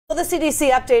Well, the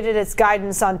CDC updated its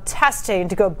guidance on testing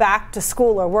to go back to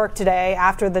school or work today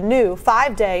after the new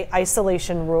 5-day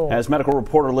isolation rule. As medical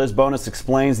reporter Liz Bonus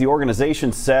explains, the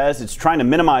organization says it's trying to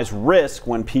minimize risk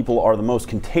when people are the most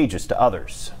contagious to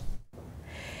others.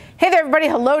 Hey there, everybody.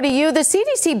 Hello to you. The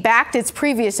CDC backed its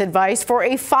previous advice for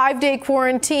a 5-day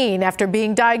quarantine after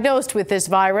being diagnosed with this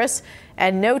virus,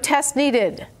 and no test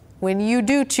needed. When you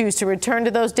do choose to return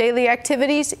to those daily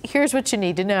activities, here's what you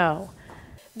need to know.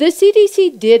 The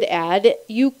CDC did add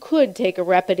you could take a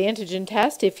rapid antigen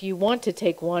test if you want to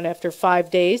take one after 5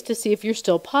 days to see if you're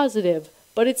still positive,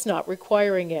 but it's not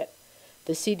requiring it.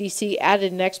 The CDC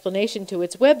added an explanation to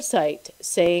its website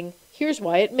saying, here's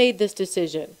why it made this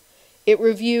decision. It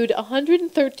reviewed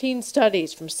 113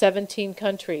 studies from 17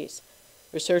 countries.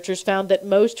 Researchers found that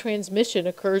most transmission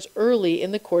occurs early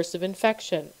in the course of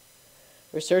infection.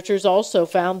 Researchers also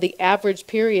found the average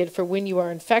period for when you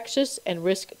are infectious and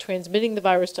risk transmitting the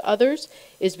virus to others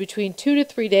is between 2 to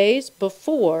 3 days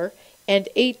before and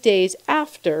 8 days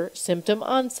after symptom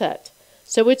onset.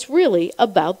 So it's really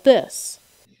about this.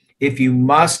 If you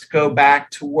must go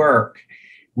back to work,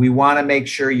 we want to make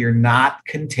sure you're not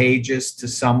contagious to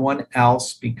someone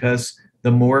else, because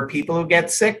the more people who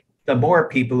get sick, the more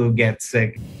people who get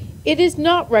sick. It is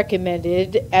not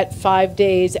recommended at 5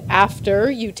 days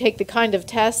after you take the kind of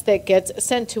test that gets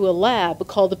sent to a lab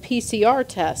called a PCR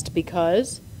test,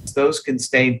 because those can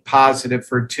stay positive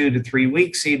for 2 to 3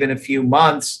 weeks, even a few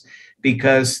months,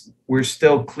 because we're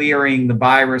still clearing the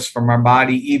virus from our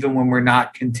body even when we're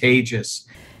not contagious.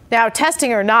 Now,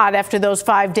 testing or not, after those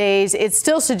 5 days, it's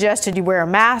still suggested you wear a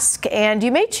mask, and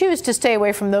you may choose to stay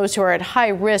away from those who are at high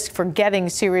risk for getting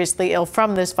seriously ill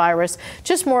from this virus,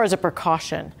 just more as a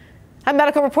precaution. I'm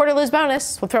medical reporter Liz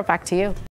Bonus. We'll throw it back to you.